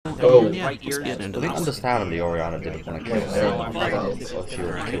right ear. I think understandably Oriana didn't want to kill her. Or she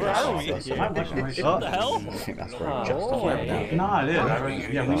would kill herself. What the hell? I think that's very justified now. Nah, it is.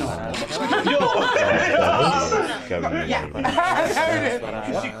 Yeah, we know.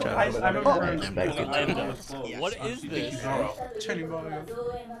 What is this?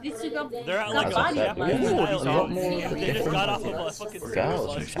 They're at like a they just got off of a fucking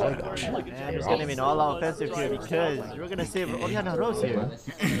girls and shadow guys. There's gonna be an all-out offensive here because we're gonna save Oriana Rose here.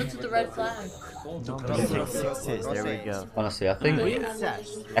 Look at the red flag. 666, there we go. Honestly, I think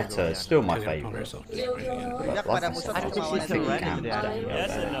Etta is still my favourite. Like I said, I think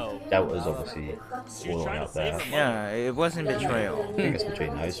Delta's obviously all the way up there. Yeah, it wasn't betrayal. I think it's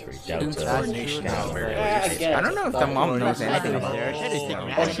between those three. Delta, I don't know if the mom knows anything about it.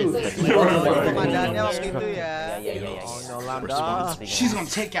 She's gonna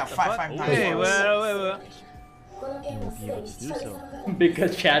take out 559. Hey, wait.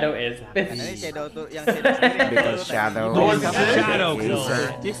 Because Shadow is Because Shadow.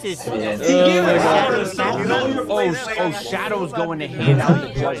 This is Shadow's going to hand out the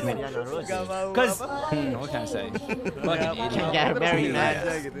judgment. Because what can I say? yeah, very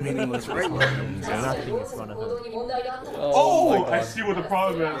mad. Oh, I see what the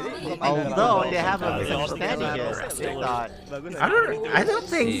problem is. Although they have a misunderstanding here, they thought I don't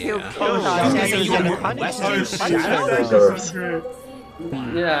think he'll kill Shadow's gonna punish him.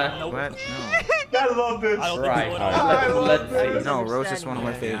 Yeah. What? I love this. Right. Let's see. No, Rose is one of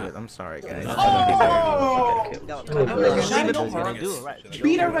my favorites. I'm sorry, guys.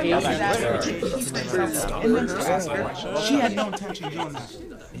 Beat her right now. She had no intention of doing that.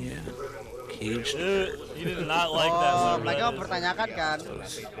 Yeah. Kage. You did not like that one. Mereka mempertanyakan kan.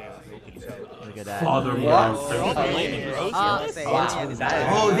 Father,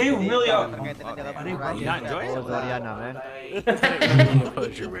 oh, they really are. Not enjoying Oriana, man.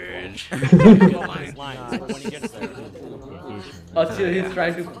 Put your marriage. Oh, so he's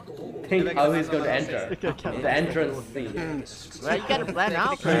trying to think how he's going to enter. The entrance scene. Well, you gotta plan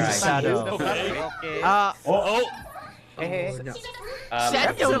out for Shadow.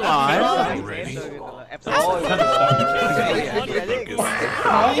 Shadow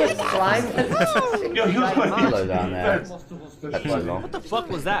Hello down there. That's so long. What the fuck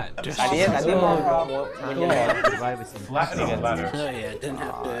was that? Yeah, didn't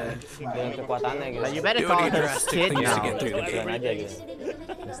have to. You better call her kid now.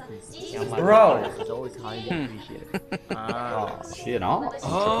 Bro. It's always highly appreciated. She an art?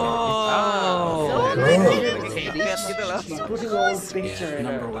 He's putting all his picture in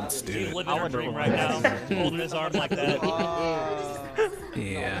Number one student. Living her dream right now. Holding his arm like that.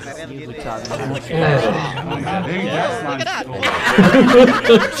 Yeah. Look at that.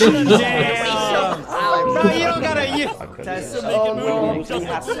 No, you don't gotta use.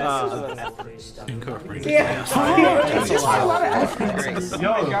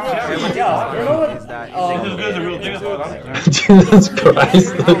 Jesus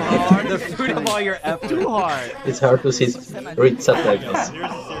Christ. The fruit of all your effort. Too hard. It's hard to read subtitles.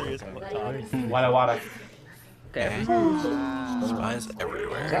 Wada. Okay. Spies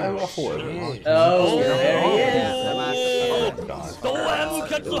everywhere. Oh, there he is.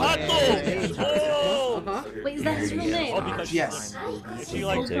 Wait, is that his real name? Oh, because yes. Is she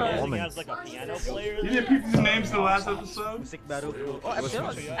like posing as like a piano player? You didn't people's names in the last episode? Is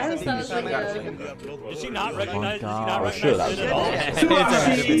she not recognized? Is she not sure recognized at all?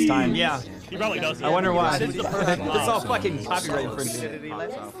 It's time. Yeah. He probably does. I wonder why. It's all fucking copyright infringement.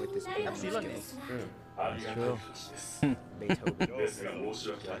 True.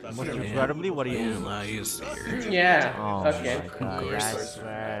 Most incredibly, what do you do? Yeah. Oh Okay. my God, that's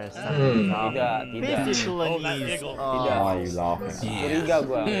where something's off. Basically, Why are you laughing?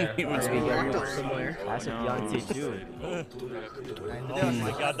 He must be that's a Beyonce too. Oh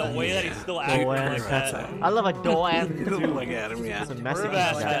my god, the way that he's still acting like that. I love a Doan too. Look at him, yeah. It's a messy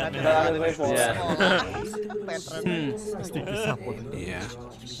Fast, guy. Yeah.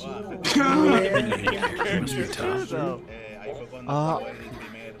 He must be tough.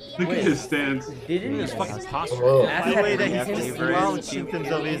 Look at his stance. Didn't his fucking posture? Whoa. The way that he's well symptoms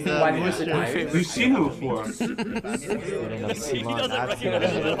of his We've seen him before. He doesn't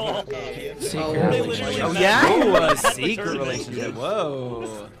recognize it at all. Oh yeah? Oh, a secret relationship.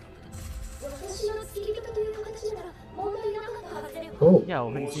 Whoa. Oh. Yeah,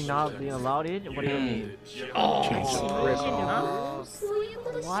 well, is he not being allowed in? What do you mean?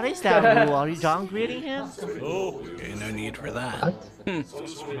 What is that rule? Are you downgrading him? Okay, no need for that.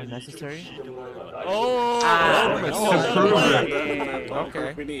 Unnecessary?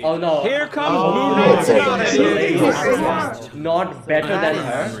 Okay. Oh no. Here comes Not better than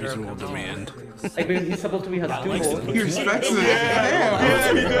her. Reasonable demand. Like he's supposed to be her student. He respects it.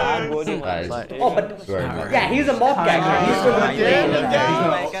 Oh, but yeah, he's a mob gang. He's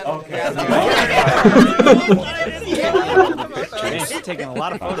She's taking a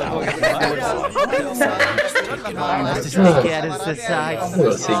lot of photos. Let's just take it as a side.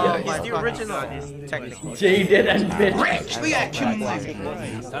 We'll see, guys. The original. Technically. jaded and bitch.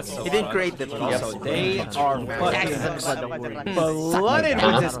 He didn't create them, but also they are Flooded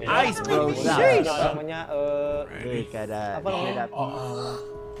with this ice, bro.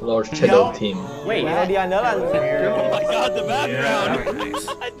 Lord Shadow Team. Wait. Oh my god, the background.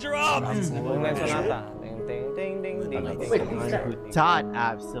 I dropped. Wait, who's that? Who taught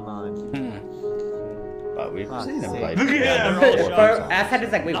Absalon? But we've seen him play. Look at him. For Assad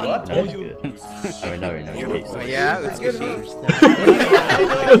is like, wait, what? No, no. Yeah, it's good.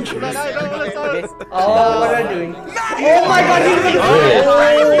 Oh, what are you doing? Oh my god, he's in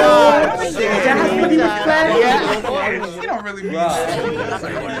the You don't really mean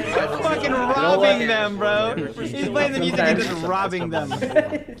Fucking robbing them, bro. He's playing the music and just robbing them.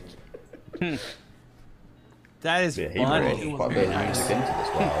 That is funny. Quite a bit of music into this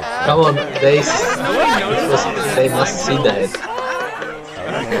world. Come on, they must see that.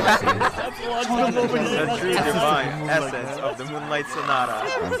 The true divine essence of the Moonlight Sonata.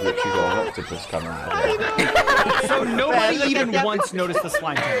 I've literally got an octopus coming out. So nobody even once noticed the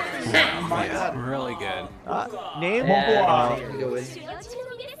slime tank. Yeah, really good. Name?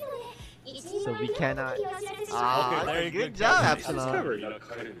 So we cannot. Very Good job, Absalon.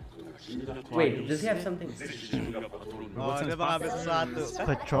 Wait, does he have something?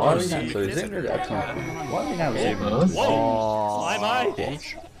 Patrol. So is it really excellent? Why do we now see him? Slime eye.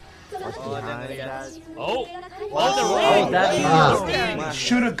 Oh, that's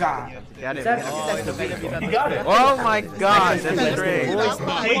should have got. Oh my god, that's great. That's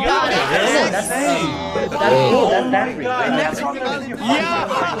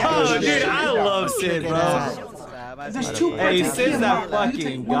Yeah, oh, dude, I love Sid, bro. Hey, Sid's that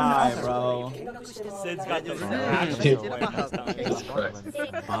fucking guy, bro. Sid's got the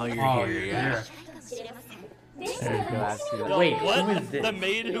Oh, you're here, yeah. Wait, what? who is this? The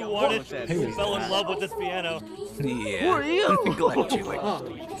maid who wanted, who fell in love with this piano. Yeah. Who are you? I'm glad you like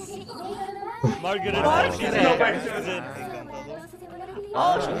Margaret, she's in.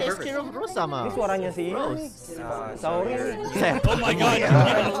 Oh, she takes care of Rosama. Oh my god, you're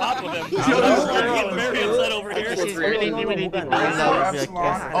getting on top of him. I'm getting very upset over here.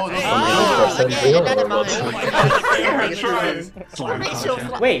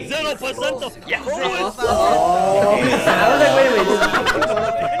 Wait. Zeno Placenta. Yeah. I was like, wait.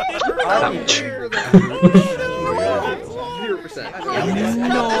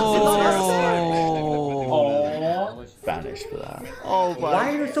 No. Banished for that. Oh,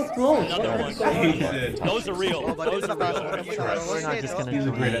 Why are you so close? Those are real. Those are real. We're not just gonna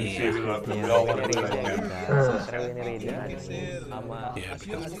do Yeah,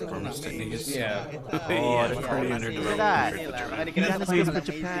 because the performance technique is... Yeah. Yeah, pretty underdeveloped. for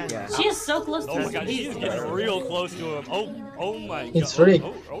Japan. She is so close to Oh my god, us. she's getting real close to him. Oh my god. It's really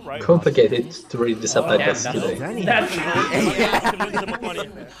Oh, right. complicated to read the subtitles today. That's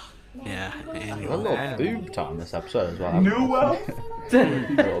Yeah, A anyway. lot of boob time this episode as well. New well. A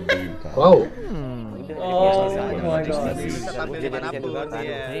lot of boob time. Wow. Oh my god. I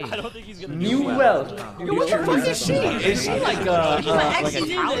don't think he's gonna New well. What the fuck is she? Is she like a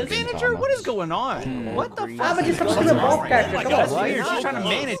talent manager? What is going on? What the Ah, fuck? but you're supposed to be a mob character. Come on. Weird. She's trying to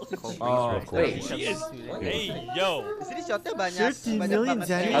manage. Oh, Wait. She is. Hey, yo. 13 million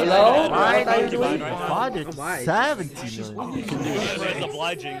Zenny. Hello? Why What are you doing? Father, 70 million. It's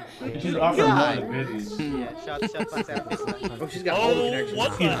obliging. She's offering more than Biddies. Oh,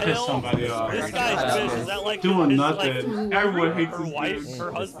 what the He pissed hell? somebody off. This guy's bitch. Is that like Doing his, nothing. Like, Everyone hates her this wife, dude.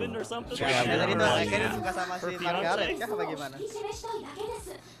 her husband, or something? Yeah. Her fiance?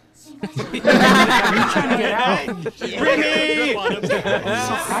 Remy!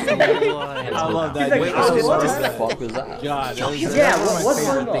 I love that. He's like, what the fuck was that? God, Yeah, what's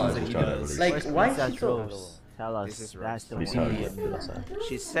going on? Like, Like, why is he so... Tell us. That's the he's one. hurt, did I say?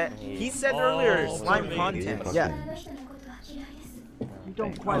 She said, he said earlier, slime content. Yeah. You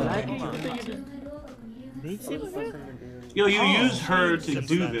don't quite like it? Yo, you use her to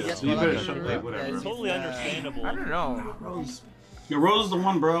do this. So you better show like whatever. It's totally understandable. I don't know. Your Rose is the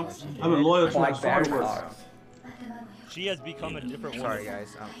one, bro. I've been loyal to her hard work. She has become a different woman. Sorry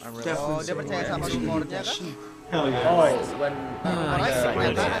guys, I'm really... Definitely. dia percaya sama rumornya kan? Hell yeah. Oh, when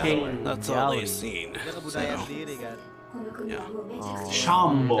That's all they've seen. Dia kebudayaan sendiri kan?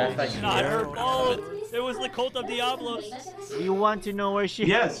 Shambo. that's like Not her fault. It was the cult of Diablos. You want to know where she?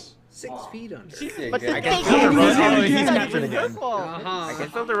 Yes. 6 feet under. But the I can thing feel the Rose is, energy. he's captured again. I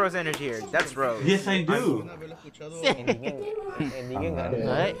can feel the Rose energy here. That's Rose. Yes, I do.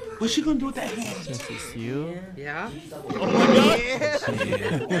 Right? What's she gonna do with that hand? Since it's you. Yeah. Oh my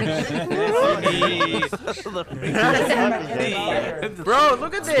god. Bro,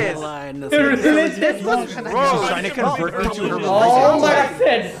 look at this. Rose trying to convert me to her oh my god,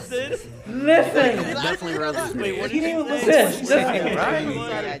 listen! Definitely Rose. Wait, what He did you didn't even say? listen!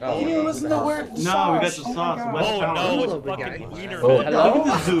 He didn't listen to words. No, we got the sauce. Oh no, it's fucking wiener. Oh, man. hello? Look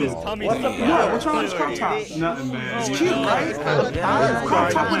at this dude. Tummy What's up, tea. Yeah, what's wrong with this crop top? Nothing, man. It's cute, right?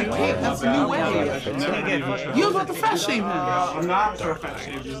 Crop top with a cape. That's the new wave. You about to fat shame him. I'm not sure fat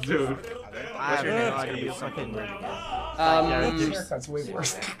shame this dude. What's your name? That's way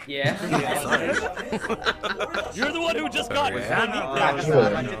worse. Yeah. You're the one who just got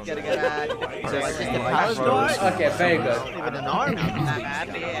Okay, very good. Even an arm. I'm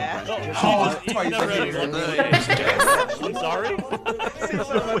sorry?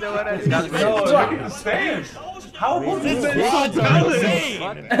 No, Spanish. How about this?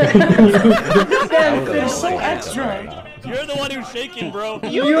 They're so extra. You're the one who's shaking, bro.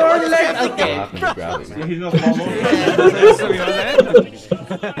 You're like, okay. He's gonna fall over.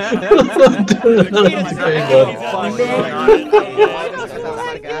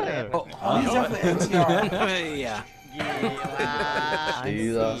 Yeah.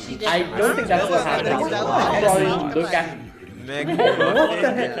 I don't think that's what happened. Probably look at What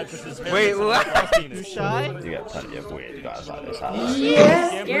the heck? Wait, what? You shy? You got plenty of weird guys like this.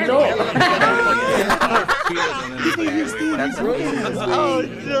 Yeah. No. That's Oh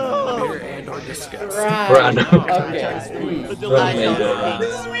no! Right. Okay.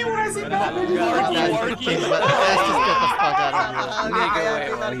 This is me when I say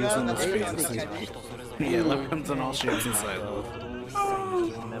Yeah, weapons in all shapes and sizes.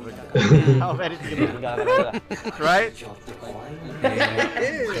 How bad is it? right?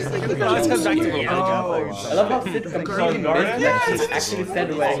 Let's come back to the I love how Sid completely missed that he actually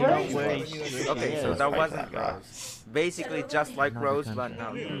said where he Okay, so that wasn't Rose. Basically just like Rose, but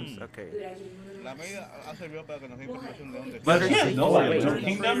not Rose. Okay. But yeah, nobody. No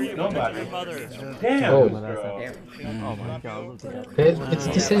kingdom, nobody. Damn. Oh. Oh my god, look at that. It's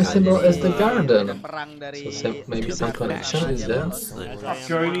the same symbol as the garden. Perang dari So maybe some connection is there.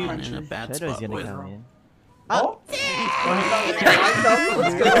 Purity. In a bad Shadow's spot gonna with. come in. Oh.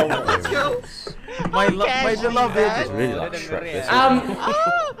 my beloved. It's really like Shrek. This is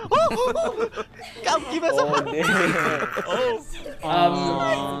Come, give us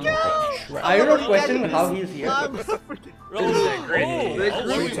are you not questioning how he's here?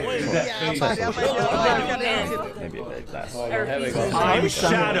 maybe a bit less. There we go. I'm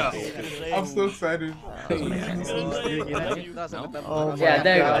Shadow. I'm so excited. Yeah,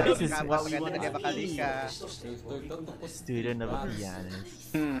 there you go. This is what we want to be. Student of a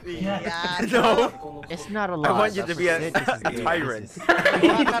pianist. No, It's not a lot. I want you to be a tyrant.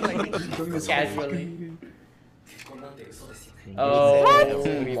 Casually. Oh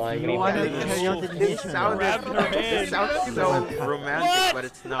my You want to god. carry out the It mission? sounds so romantic, but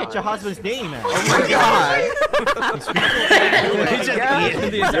it's not. It's your husband's name, man. Oh my god!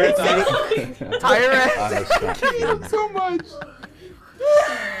 Tyrant! So much.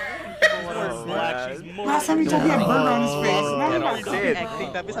 Last time you told me I burned on his face. Now you got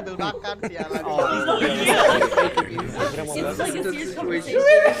Acting tapi sambil makan sialan. It's like a serious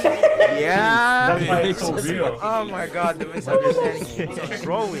Yeah. That's why it's so real. Oh my god, the misunderstanding is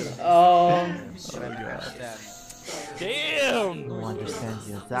growing. Damn! No one understands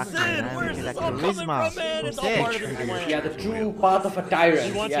you exactly, Sid, man. where's Look at this that all coming charisma. from, man? It's all Sick. part of his plan. Yeah, the true path of a tyrant.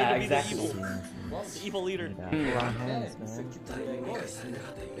 He wants Yeah, you to be exactly. the evil leader. Brown hands, man.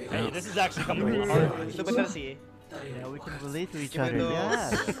 Hey, this is actually coming from the heart. Itu bener sih. Yeah, we can relate to each Cuma other. itu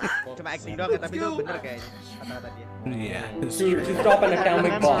Yeah. cuma acting doang, tapi itu bener kayaknya kata-kata dia. Yeah. To stop an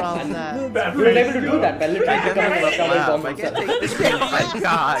atomic Remember bomb. all And that. he was able to do that by literally becoming an atomic bomb I can't himself. take this. Oh my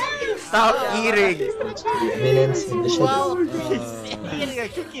god! Stop eating! It's the Eminence in the shadow.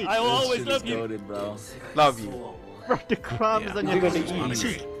 I will always love you. Love you. Bro, the crumbs on You're your going to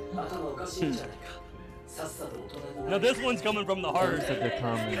eat. No, this one's coming from the heart.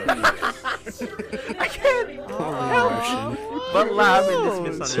 I can't help but laugh in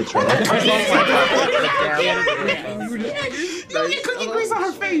this misunderstanding. Look at Cookie Grease on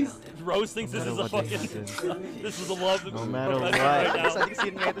her face. Rose thinks this is a fucking. This is a love. No matter what. Right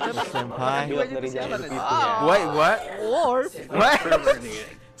Senpai. Wait, what? What?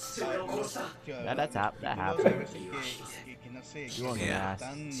 That happened. You want Yeah.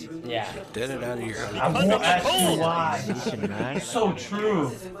 Yeah. Did it out of your I won't ask you why. man. It's so true.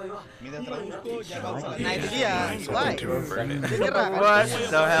 What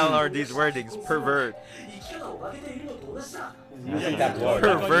the hell are these wordings? Pervert. Using that word.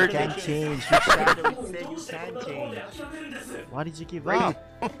 Pervert. You can change. You said you can change. Why did you give up?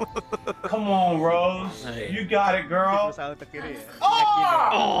 Come on, Rose. You got it, girl.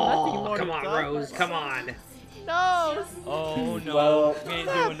 Oh, come on, Rose. Come on. No. Oh no. Well, We ain't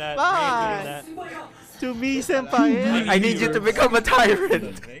doing that. We ain't doing that. To me, senpai. I need you to become a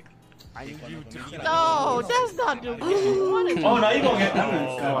tyrant. No, that's not the way. Oh, now you gonna get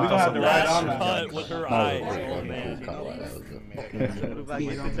Eminence. We gonna have to ride on that. Cut with her eyes. Oh man.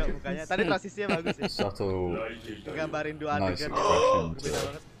 Subtle, Gambarin dua nice adegan. expression to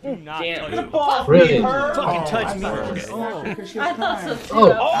it. Damn. Really? Fucking touch me. I thought so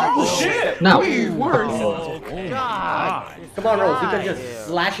too. Oh, shit. Now. Wait, worse. Oh, God. Come on, Rose. You can just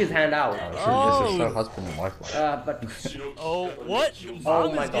slash his hand out. This is so husband and wife like. But Oh what?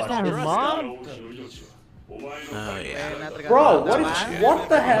 Oh my Mom is God. getting That his dressed mom? up. Oh yeah. bro, what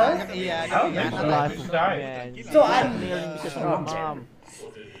the hell? I don't think so. She's alright. So I. Mom.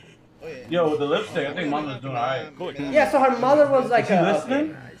 Yo, with the lipstick, I think Mom was doing alright. Yeah, so her mother was like You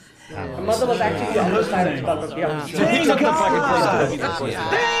listening? her mother was actually the other side of the spectrum. Yeah.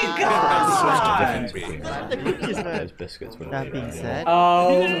 Thank God! Those biscuits were That being said,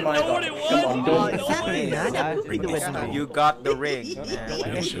 Oh my Know what God. it was? Come on, don't. exactly, man. Read the wedding. You got the ring.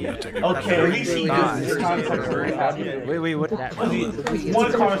 You shouldn't have taken Okay, at least he just this time for Wait, what?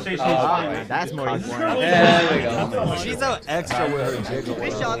 one conversation. That's more important. There we go. She's so extra with her jiggle.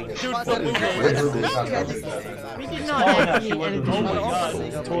 Fish shot. We did not have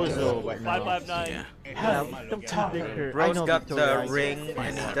anything torso right now. 559. Rose got the ring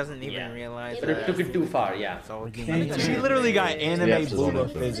and he doesn't even realize But it it. took it too far, yeah. She literally got anime Buddha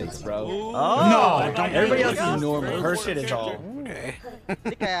physics, bro. No, Everybody else is normal. Her shit is all. Okay.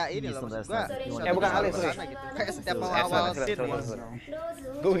 Ini kayak ini loh maksud gua. bukan Ali, sorry. Kayak setiap awal scene.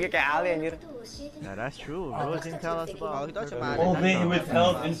 Gue kayak Ali anjir. Yeah, that's true. Rose didn't tell us Oh, about itu cuma Oh, they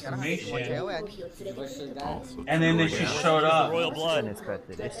withheld information. cewek. And then she showed up. Royal blood.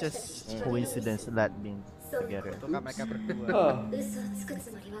 unexpected. It's just coincidence that being together. Suka mereka berdua.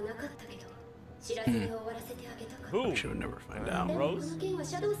 Who? We should never find out. Rose?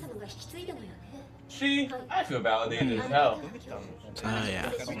 See, I feel validated as hell.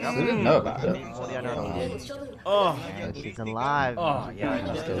 Yeah. We didn't know about it. Oh, she's alive. Oh, yeah.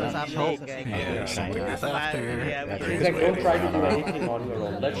 Yeah. Something with after. He's like, don't try to do anything on your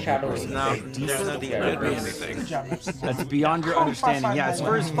own. Let Shadow. No, there's no Could be anything. That's beyond your understanding. Yeah, it's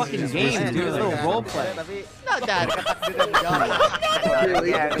for his fucking game, dude. A little role play. Tapi Not that.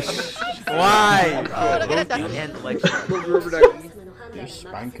 Why? He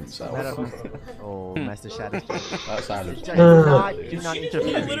spank himself. Oh, Master Shadow. That sounded. Do not He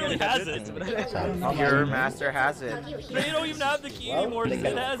interfere. literally has it. Your master has it. They don't even have the key anymore. Sid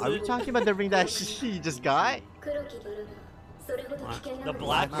has Are we it. talking about the ring that she just got? The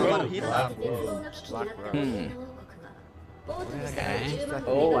black robe.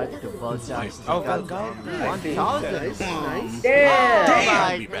 Oh, What the vulture? Oh, God. 1,000. damn! Oh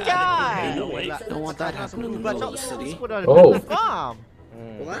my No, god! wait. Don't want that happening in the middle of the city. Put on Oh. the bomb.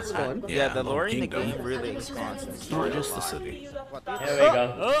 Yeah, the lore in the kingdom. game really expands. Or just the city. There we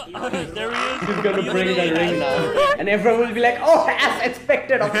go. Oh, there he is. He's gonna bring the ring now. And everyone will be like, oh, as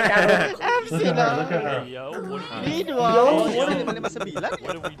expected of Shadow. Look at her. Yo, what are Meanwhile,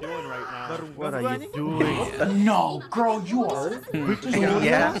 we doing right now? what are you doing? No, girl, you are.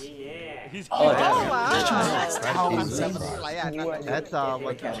 Yeah. He's Oh wow! That's That's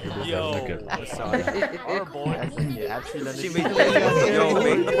what Yo, our boy. Absolutely. She made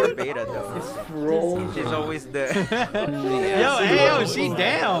poor beta though. She's always the. Yo, she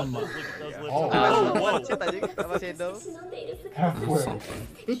damn. Something.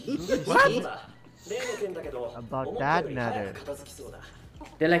 What? About that matter.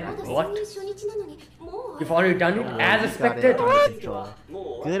 They're like, what? You've already done it as expected.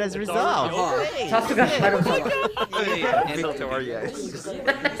 Good as a result. Sasuga Shadow Sama.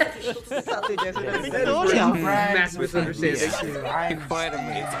 Victoria. Mass misunderstanding. Quite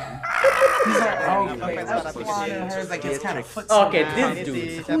amazing. These are hers like it's kind of foot. Okay, this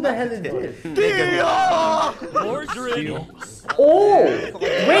dude. Who the hell is this? Mordred! Oh!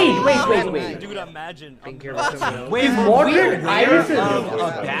 Wait. Dude, imagine. Wait, is Mordred Iris's?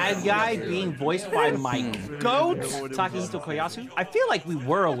 A bad guy being voiced by my goat, Takehito Koyasu? I feel like we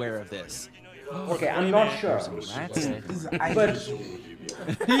were aware of this. Okay, I'm not sure. But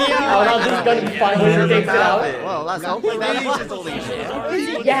Yeah, oh, now this is gonna be fun when he takes it out. Well, let's hope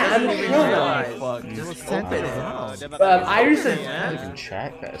that Yeah, I'm sure now. Iris is. Even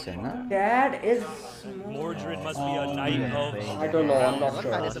check that's in there. Dad is. Mordred must be a knight of. I don't know. I'm not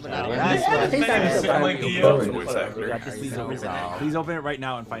sure. I think I'm Please open it right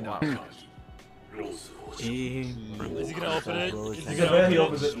now and find out. Is he gonna open it? Is he Either he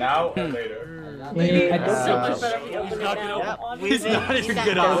opens it now or later. I don't He's not gonna open it. He's not even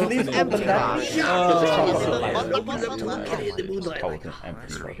gonna open it.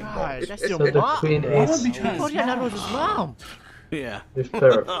 So the queen is mom. Yeah. with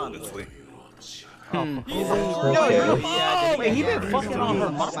her. Honestly. Okay. Wait, he been fucking on her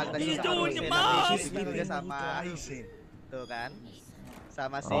mom. He's doing the mom. Tuh kan,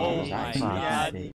 sama si Oh, that's